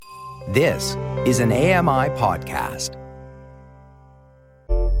This is an AMI podcast.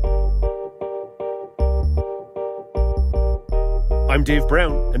 I'm Dave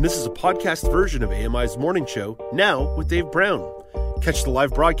Brown, and this is a podcast version of AMI's Morning Show, Now with Dave Brown. Catch the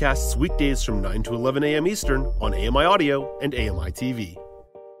live broadcasts weekdays from 9 to 11 a.m. Eastern on AMI Audio and AMI TV.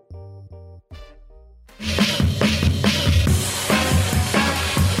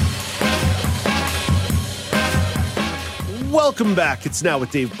 Welcome back. It's Now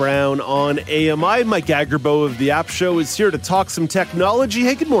with Dave Brown on AMI. Mike Agerbo of the App Show is here to talk some technology.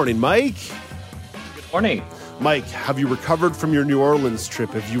 Hey, good morning, Mike. Good morning. Mike, have you recovered from your New Orleans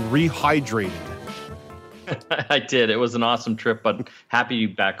trip? Have you rehydrated? I did. It was an awesome trip, but happy to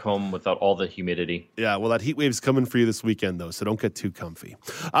be back home without all the humidity. Yeah, well, that heat wave's coming for you this weekend, though, so don't get too comfy.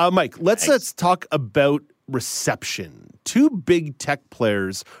 Mike, let's talk about reception. Two big tech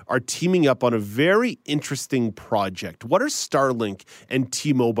players are teaming up on a very interesting project. What are Starlink and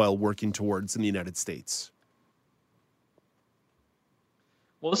T-Mobile working towards in the United States?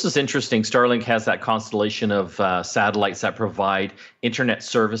 Well, this is interesting. Starlink has that constellation of satellites that provide internet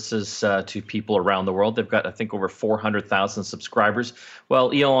services to people around the world. They've got, I think, over 400,000 subscribers.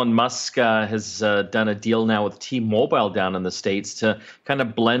 Well, Elon Musk has done a deal now with T-Mobile down in the States to kind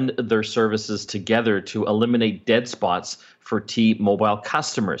of blend their services together to eliminate dead spots for T-Mobile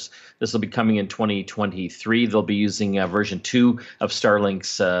customers. This will be coming in 2023. They'll be using version 2 of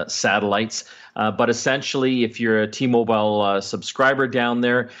Starlink's satellites. But essentially, if you're a T-Mobile subscriber down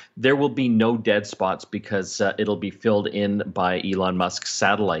there, there will be no dead spots because it'll be filled in by Elon Musk's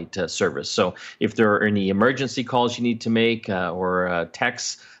satellite service. So if there are any emergency calls you need to make or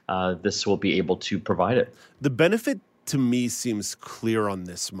texts, this will be able to provide it. The benefit to me seems clear on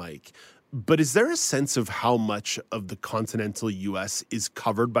this, Mike. But is there a sense of how much of the continental U.S. is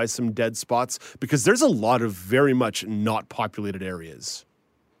covered by some dead spots? Because there's a lot of very much not populated areas.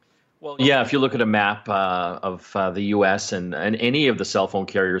 Well, yeah, if you look at a map of the U.S. and any of the cell phone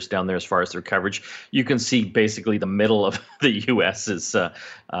carriers down there as far as their coverage, you can see basically the middle of the U.S. has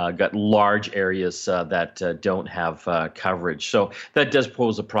got large areas that don't have coverage. So that does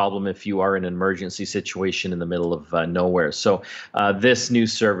pose a problem if you are in an emergency situation in the middle of nowhere. So this new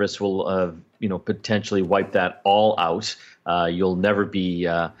service will potentially wipe that all out. You'll never be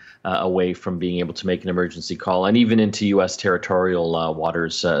away from being able to make an emergency call, and even into U.S. territorial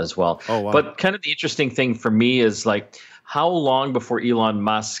waters as well. Oh, wow. But kind of the interesting thing for me is how long before Elon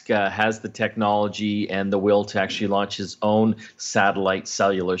Musk has the technology and the will to actually launch his own satellite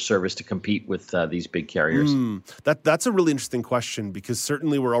cellular service to compete with these big carriers? That's a really interesting question, because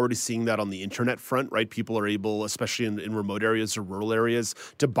certainly we're already seeing that on the internet front, right? People are able, especially in remote areas or rural areas,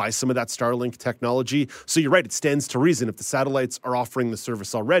 to buy some of that Starlink technology. So you're right, it stands to reason. If the satellites are offering the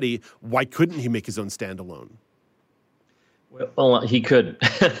service already, why couldn't he make his own standalone? Well, he could.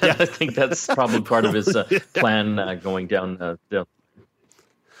 I think that's probably part of his plan going down.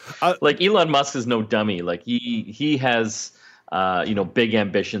 Elon Musk is no dummy. He has big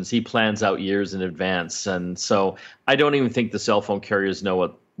ambitions. He plans out years in advance, and so I don't even think the cell phone carriers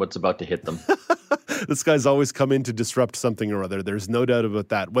know what's about to hit them. This guy's always come in to disrupt something or other. There's no doubt about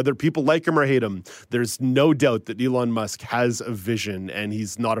that. Whether people like him or hate him, there's no doubt that Elon Musk has a vision, and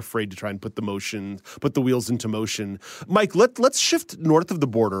he's not afraid to try and put the wheels into motion. Mike, let's shift north of the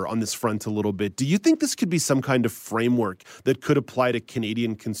border on this front a little bit. Do you think this could be some kind of framework that could apply to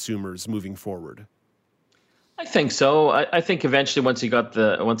Canadian consumers moving forward? I think so. I think eventually, once he's got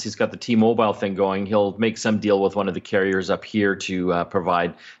the T-Mobile thing going, he'll make some deal with one of the carriers up here to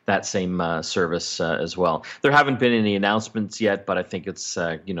provide that same service as well. There haven't been any announcements yet, but I think it's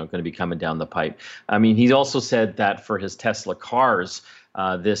going to be coming down the pipe. I mean, he also said that for his Tesla cars,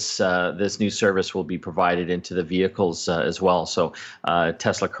 this new service will be provided into the vehicles as well. So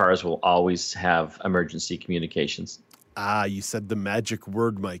Tesla cars will always have emergency communications. You said the magic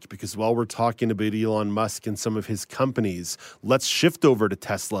word, Mike, because while we're talking about Elon Musk and some of his companies, let's shift over to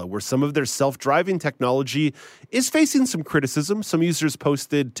Tesla, where some of their self-driving technology is facing some criticism. Some users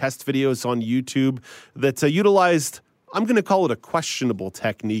posted test videos on YouTube that utilized, I'm going to call it a questionable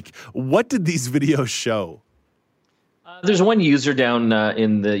technique. What did these videos show? There's one user down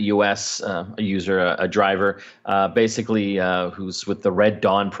in the U.S., a driver, basically who's with the Red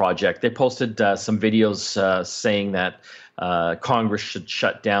Dawn project. They posted some videos saying that Congress should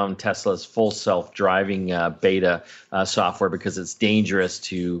shut down Tesla's full self-driving beta software because it's dangerous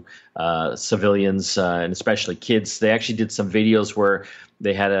to civilians and especially kids. They actually did some videos where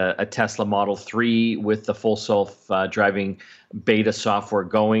they had a Tesla Model 3 with the full self-driving beta software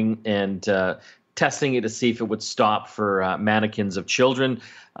going and testing it to see if it would stop for mannequins of children.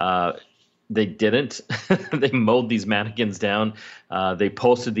 they didn't. They mowed these mannequins down. They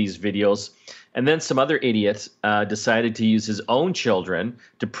posted these videos. And then some other idiot decided to use his own children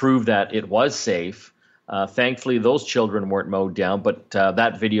to prove that it was safe. Thankfully, those children weren't mowed down, but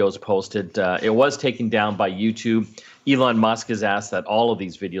that video is posted. It was taken down by YouTube. Elon Musk has asked that all of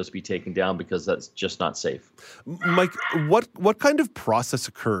these videos be taken down because that's just not safe. Mike, what kind of process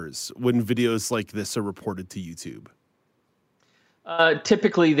occurs when videos like this are reported to YouTube?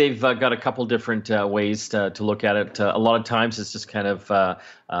 Typically, they've got a couple different ways to look at it. A lot of times, it's just kind of,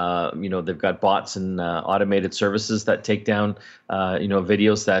 they've got bots and automated services that take down,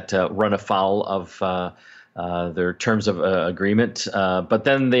 videos that run afoul of their terms of agreement. But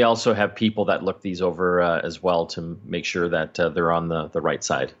then they also have people that look these over as well to make sure that they're on the right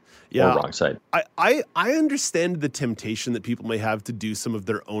side. Or wrong side. I understand the temptation that people may have to do some of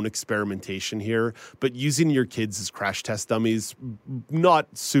their own experimentation here, but using your kids as crash test dummies, not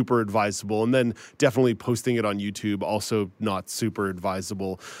super advisable. And then definitely posting it on YouTube, also not super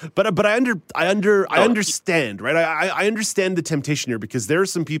advisable. But I understand, right? I understand the temptation here because there are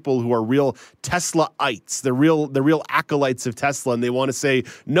some people who are real Tesla-ites. They're real acolytes of Tesla, and they want to say,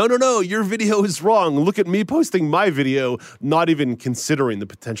 no, your video is wrong. Look at me posting my video, not even considering the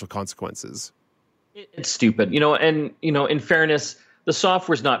potential consequences. It's stupid, and in fairness, the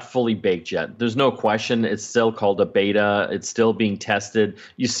software's not fully baked yet. There's no question. It's still called a beta. It's still being tested.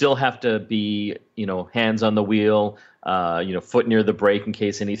 You still have to be, hands on the wheel, foot near the brake in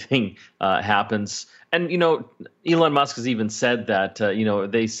case anything happens. And, Elon Musk has even said that,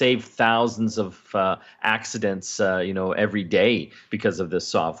 they save thousands of accidents, every day because of this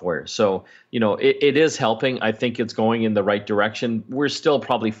software. So, it is helping. I think it's going in the right direction. We're still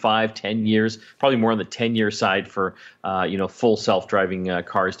probably 5-10 years, probably more on the 10-year side for, full self-driving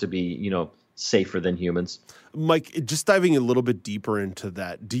cars to be, safer than humans. Mike, just diving a little bit deeper into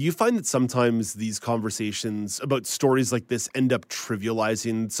that, do you find that sometimes these conversations about stories like this end up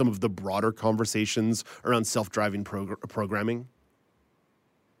trivializing some of the broader conversations around self-driving programming?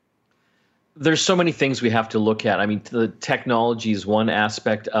 There's so many things we have to look at. I mean, the technology is one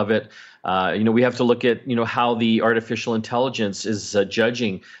aspect of it. We have to look at, how the artificial intelligence is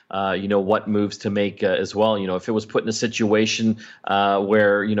judging, what moves to make as well. If it was put in a situation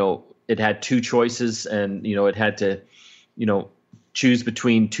where, it had two choices and, it had to, choose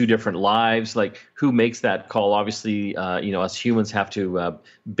between two different lives, like who makes that call? Obviously, us humans have to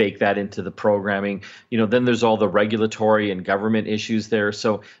bake that into the programming. Then there's all the regulatory and government issues there.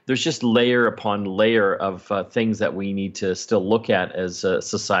 So there's just layer upon layer of things that we need to still look at as a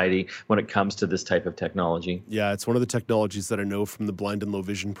society when it comes to this type of technology. Yeah, it's one of the technologies that I know from the blind and low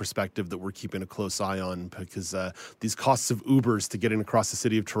vision perspective that we're keeping a close eye on because these costs of Ubers to getting across the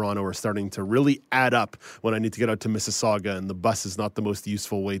city of Toronto are starting to really add up when I need to get out to Mississauga and the bus is not the most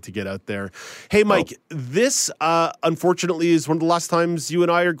useful way to get out there. Hey, Mike, this unfortunately is one of the last times you and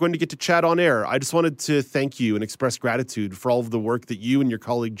I are going to get to chat on air. I just wanted to thank you and express gratitude for all of the work that you and your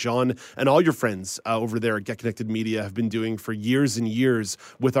colleague John and all your friends over there at Get Connected Media have been doing for years and years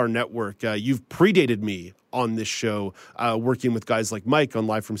with our network. You've predated me on this show, working with guys like Mike on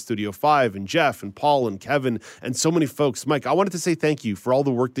Live from Studio 5 and Jeff and Paul and Kevin and so many folks. Mike, I wanted to say thank you for all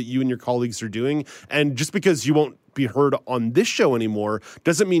the work that you and your colleagues are doing. And just because you won't be heard on this show anymore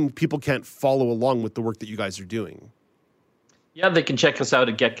doesn't mean people can't follow along with the work that you guys are doing. Yeah, they can check us out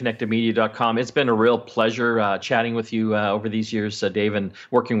at getconnectedmedia.com. It's been a real pleasure chatting with you over these years, Dave, and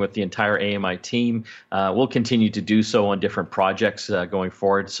working with the entire AMI team. We'll continue to do so on different projects going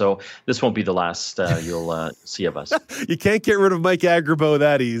forward. So this won't be the last you'll see of us. You can't get rid of Mike Agerbo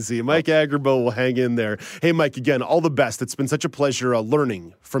that easy. Mike Agerbo will hang in there. Hey, Mike, again, all the best. It's been such a pleasure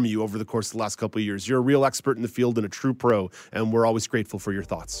learning from you over the course of the last couple of years. You're a real expert in the field and a true pro, and we're always grateful for your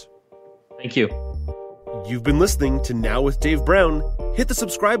thoughts. Thank you. You've been listening to Now with Dave Brown. Hit the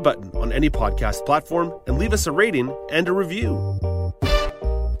subscribe button on any podcast platform and leave us a rating and a review.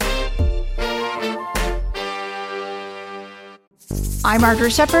 I'm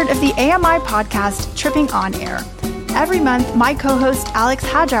Margaret Shepard of the AMI podcast Tripping on Air. Every month, my co-host Alex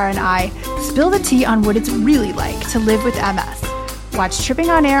Hajar and I spill the tea on what it's really like to live with MS. Watch Tripping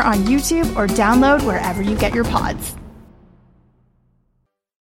on Air on YouTube or download wherever you get your pods.